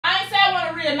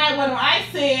reunite with him. I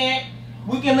said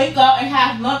we can link up and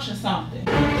have lunch or something.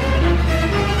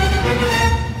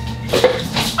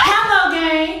 Hello,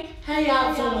 gang. How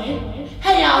y'all doing?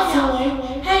 How y'all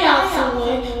doing? How y'all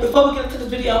doing? Before we get into this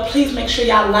video, please make sure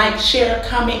y'all like, share,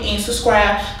 comment, and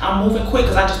subscribe. I'm moving quick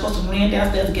because I just supposed to run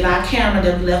downstairs to get our camera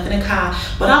that we left in the car.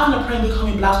 But I'm gonna prank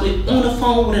becoming blocks with on the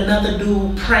phone with another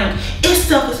dude prank. It's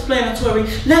self-explanatory.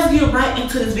 Let's get right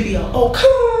into this video. Okay.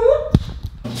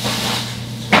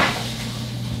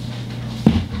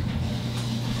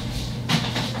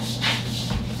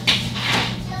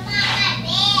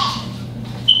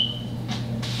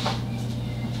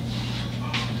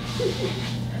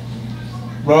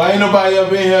 Bro, ain't nobody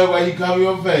up in here while you cover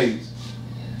your face.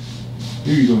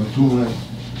 Here you doing 200.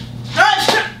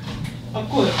 I'm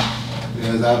good.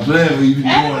 Yes, I blame you. You been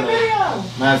doing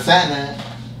that. Not sat there.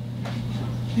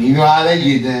 You know how they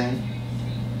get down.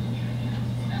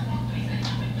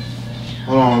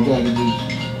 Hold on, I'm trying to do.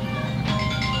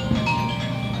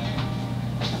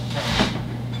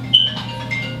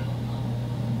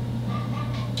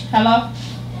 Hello?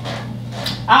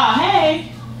 Oh, hey.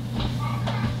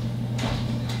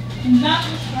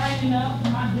 Nothing straightening up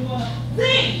my door.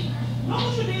 See, look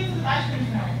what you did to the ice cream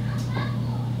cone.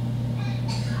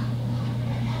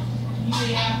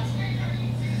 Yeah.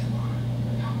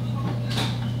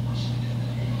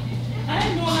 I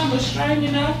ain't doing nothing but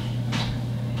straightening up.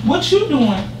 What you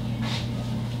doing?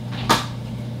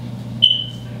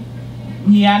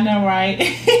 Yeah, I know, right?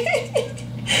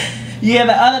 Yeah,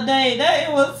 the other day,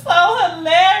 it was so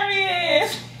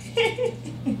hilarious.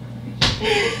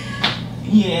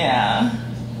 Yeah.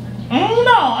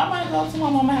 No, I might go to my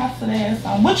mama's house today or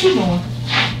something. What you doing?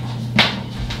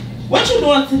 What you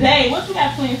doing today? What you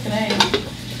got planned today?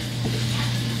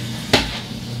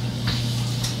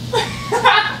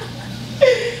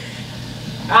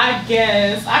 I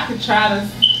guess I could try to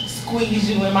squeeze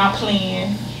you in my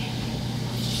plan.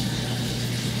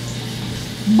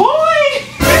 Boy!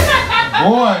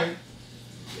 Boy!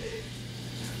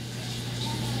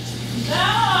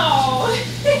 No!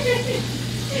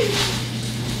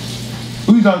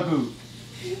 Who you talking to?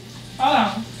 Hold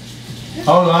on.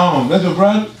 Hold on. That's your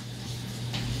brother?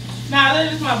 Nah,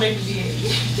 that is my baby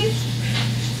daddy.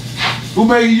 Who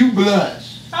made you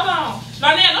blush? Hold on.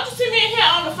 Darnell, don't you see me in here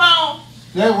on the phone?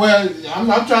 That well,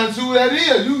 I'm trying to see who that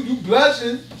is. You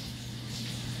blushing.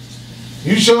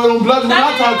 You sure don't blush when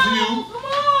I talk to you. Come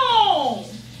on.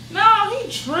 No, he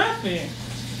tripping.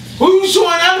 Who you showing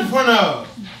that in front of?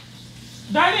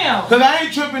 Darnell. Cause I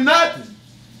ain't tripping nothing.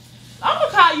 I'm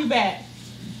gonna call you back.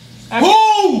 Okay.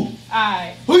 Who?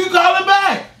 Alright. Who you calling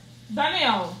back?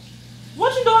 Darnell,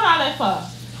 what you doing all that for?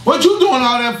 What you doing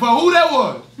all that for? Who that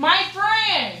was? My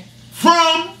friend.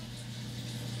 From?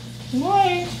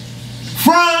 What?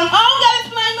 From? I don't gotta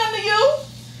explain nothing to you.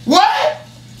 What?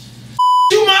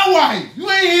 You my wife. You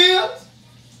ain't here.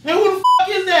 And who the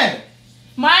is that?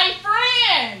 My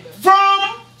friend.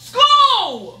 From?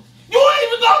 School. You ain't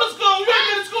even go to school. You ain't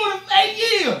been to school in 8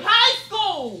 years. High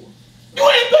school. You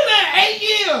ain't been there 8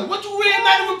 years. What you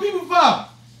reuniting with people for?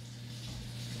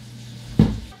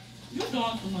 You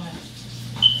doing too much.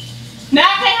 Now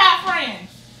I can't have friends.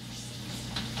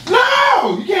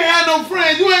 No, you can't have no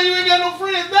friends. You ain't got no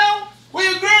friends now. Where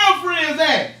your girlfriends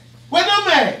at? Where them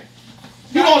at?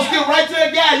 You gonna skip right to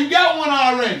that guy. You got one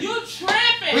already. You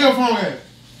tripping. Where your phone at?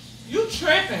 You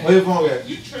tripping. Where your phone at?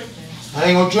 You tripping. I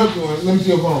ain't gonna trip you. Let me see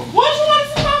your phone. What you want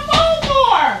to see my phone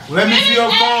for? Let me see your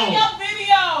phone. Your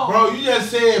video. Bro, you just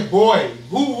said boy.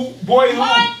 Who? Boy who?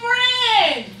 My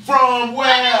friend. From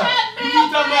where?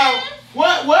 You talking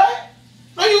about what?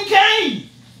 No, you can't.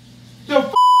 The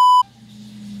f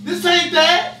This ain't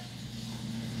that.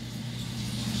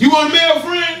 You want a male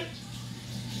friend?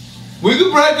 We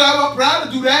can break up. I'm proud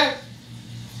to do that.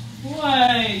 Wait,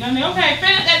 okay,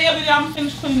 finish that other video. I'm gonna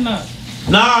finish cleaning up.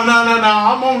 No.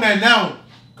 I'm on that now.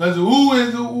 Cause who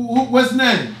what's his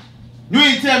name? You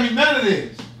ain't tell me none of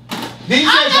this. Then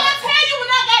I'm gonna tell you when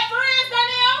I got friends,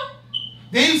 Danielle.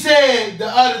 Then he said the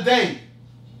other day.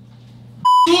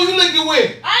 Who you linking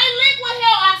with? I ain't linked with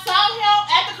him. I saw him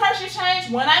at the currency exchange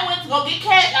when I went to go get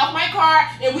cash off my card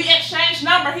and we exchanged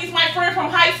number. He's my friend from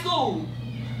high school.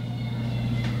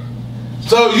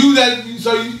 So he was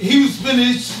spending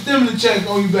his stimulus check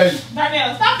on you, baby.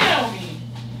 Darnell, stop playing with me.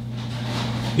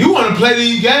 You want to play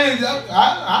these games?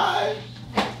 Alright,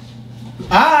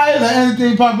 let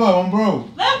anything pop up on bro.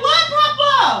 Let what pop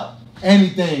up?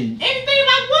 Anything. Anything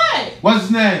like what? What's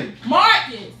his name?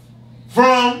 Marcus.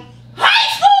 From? High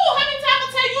school. How many times I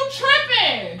tell you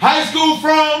tripping? High school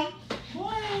from?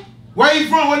 Boy. Where you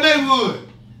from? What neighborhood?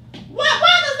 Why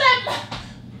does that?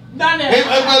 Darnell. It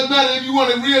doesn't matter if you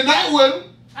want to reunite with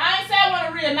him. I ain't said I want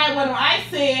a real night with him. I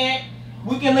said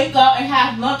we can link up and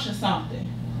have lunch or something.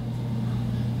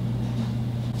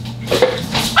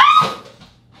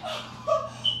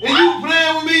 And you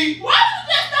playing with me? Why did you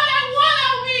just throw that water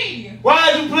on me? Why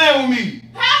are you playing with me?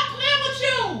 How I'm playing with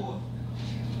you?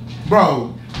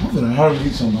 Bro, I'm finna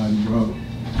hurt somebody, bro.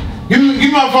 Give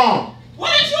me my phone.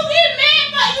 What did you get mad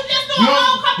for? You just threw a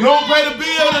whole couple. You don't pay the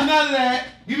bill or none of that.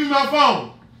 Give me my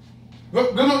phone.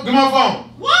 Give my phone.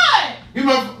 What? Give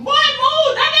my Boy,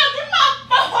 move. That nigga, give me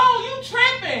my phone. You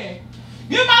tripping.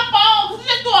 Give me my phone. Cause you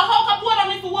just threw a whole couple water on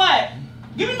me for what?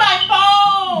 Give me my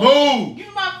phone. Move. Give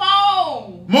me my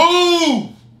phone.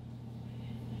 Move.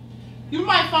 Give me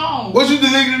my phone. What you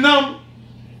deleting the number?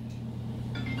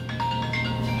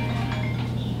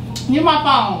 Give me my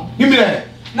phone. Give me that.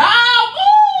 No,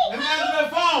 move. Let me answer that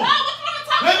phone. No, what you want to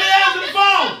talk Let me about? answer the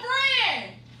phone. Friend.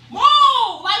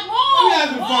 Move. Like, move. Let me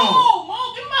answer the phone.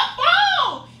 Move. Give me my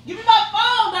phone. Give me my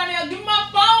phone, Danielle. Give me my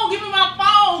phone. Give me my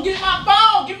phone. Give me my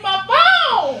phone. Give me my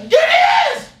phone. Get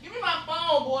this. Give me my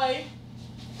phone, boy.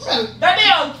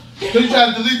 Danielle. So you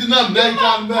trying to delete the number, now you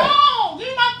calling back. Give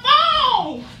me my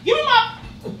phone. Give me my.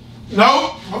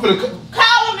 No, I'm finna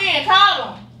call him in.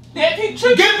 Call him. If he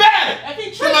treat get back. If he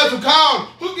treat somebody to call.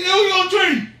 Who you gonna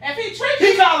treat? If he treat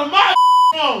He calling my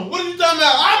phone. What are you talking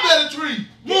about? I better treat.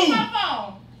 Give me Move. my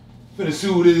phone. Finna see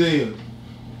who this is.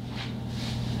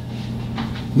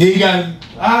 Yeah, you got it.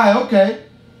 Alright, okay.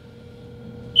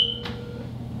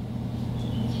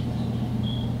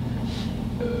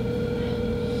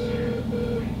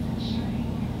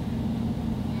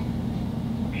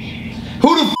 Who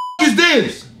the f is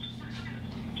this?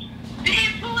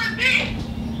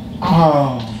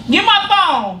 Oh. Give my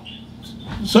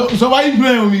phone. So why you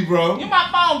playing with me, bro? Give my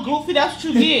phone, goofy. That's what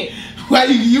you get. Why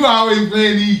you always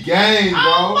playing these games,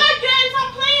 bro? What games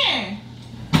I'm playing?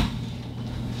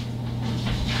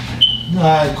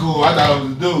 Alright, cool. I thought it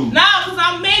was a dude. Nah, cause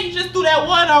I'm mad you just threw that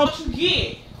water on what you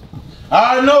get.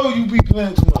 I know you be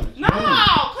playing too much. No,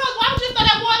 cause why would you throw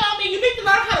that water on me? You need to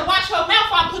learn how to watch your mouth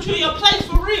before I put you in your place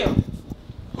for real.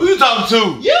 Who you talking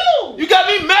to? You! You got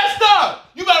me messed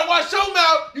up! You better watch your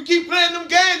mouth. You keep playing them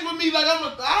games with me like I'm a...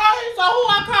 Alright? So who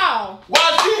I call?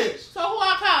 Watch this. So who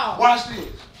I call? Watch this.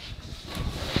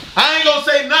 I ain't gonna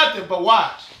say nothing, but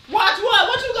watch. Watch what?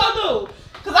 What you gonna do?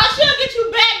 Cause I should get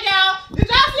you back, y'all. Did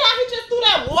y'all see how he just threw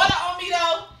that water on me,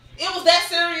 though? It was that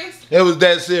serious? It was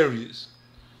that serious.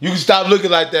 You can stop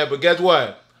looking like that, but guess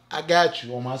what? I got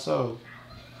you on my soul.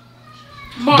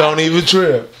 Mark. Don't even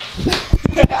trip.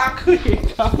 I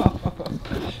couldn't go.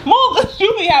 Move, cause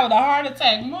you be having a heart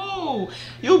attack. Move.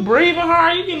 You breathing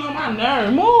hard. You getting on my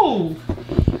nerve. Move.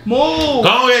 Move.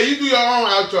 Go ahead. You do your own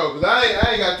outro, cause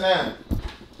I ain't got time.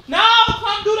 No,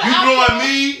 come do the you outro. You doing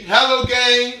me,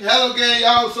 Hello Gang,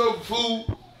 y'all so food.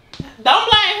 Don't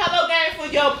blame Hello Gang for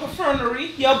your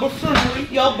buffoonery. Your buffoonery.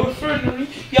 Your buffoonery.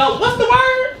 Yo, what's the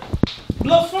word?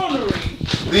 Buffoonery.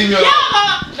 Leave me alone.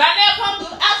 Y'all, now come do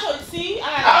the outro. See? I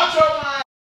got outro line.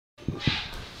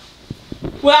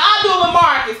 Well, I'll do it with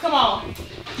Marcus. Come on.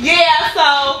 Yeah,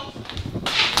 so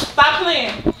stop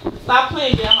playing. Stop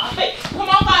playing, get on my face. Come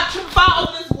on,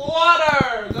 follow this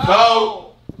water. Go. No.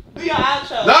 Do your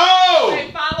outro. No.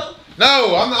 Okay, follow.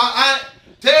 No, I'm not. I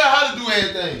tell her how to do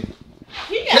everything.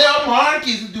 Tell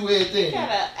Marcus to do everything. He got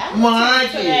an outro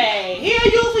Marcus. today. He'll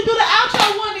usually do the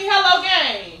outro when he Hello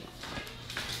Gang.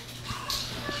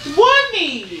 Wouldn't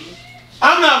he?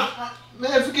 I'm not.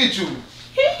 Man, forget you.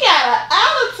 He got an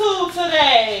attitude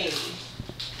today.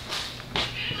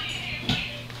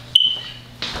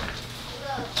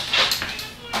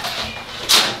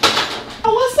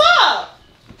 Oh, what's up?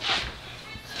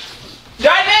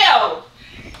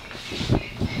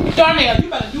 Darnell, you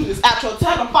better do this outro.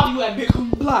 Tell them follow you at Big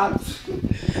Homie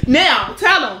Blogs. Now,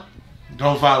 tell them.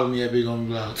 Don't follow me at Big Homie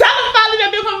Blogs. Tell them follow me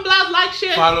at Big Homie Blogs. Like,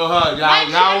 share. Follow her.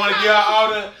 Y'all want to give her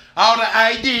all the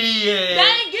ideas. They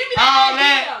ain't give me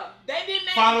that idea. They didn't.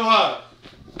 Follow her.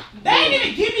 They didn't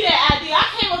even give me that idea. I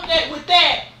came up with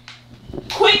that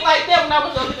quick like that when I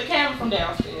was gonna get the camera from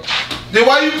downstairs. Then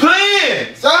why you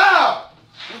playing? Stop.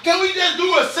 Can we just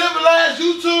do a civilized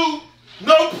YouTube?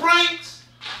 No pranks.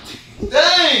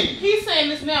 Dang. He's saying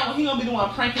this now when he gonna be the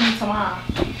one pranking me tomorrow.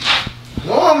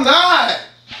 No, I'm not.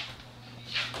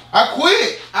 I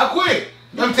quit.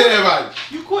 Let me tell everybody.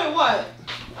 You quit what?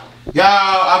 Y'all,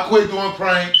 I quit doing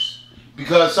pranks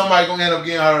because somebody gonna end up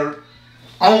getting hurt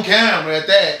on camera at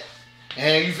that.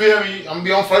 And you feel me? I'm gonna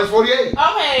be on First 48.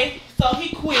 Okay, so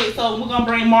he quit. So we're gonna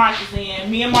bring Marcus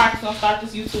in. Me and Marcus gonna start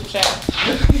this YouTube channel.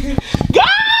 Go!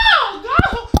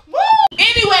 Move!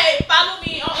 Anyway, follow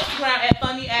me on Instagram at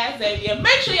FunnyAssDanielle. Xavier.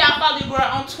 Make sure y'all follow your girl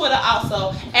on Twitter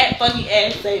also at Funny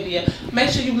Xavier. Make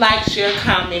sure you like, share,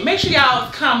 comment. Make sure y'all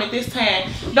comment this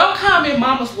time. Don't comment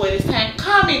mama's boy this time.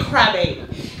 Comment crybaby.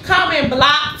 Comment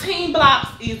block. Team Blocks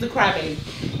is the crybaby.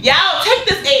 Y'all take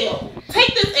this L.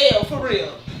 Take this L for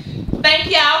real. Thank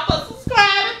y'all for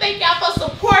subscribing. Thank y'all for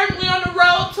supporting. We on the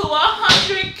road to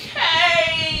 100K.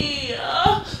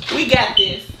 We got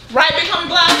this. Right, Big Homie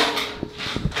Block?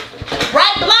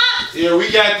 Right, Block? Yeah,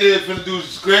 we got this. Finna do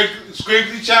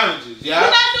strictly challenges, yeah? We're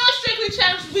not doing strictly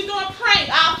challenges. We doing pranks.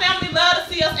 Our family love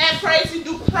to see us act crazy,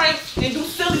 do pranks, and do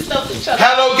silly stuff to each other.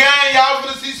 Hello, gang. Y'all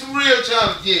finna see some real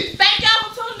challenges. Thank y'all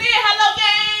for tuning in. Hello,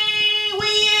 gang.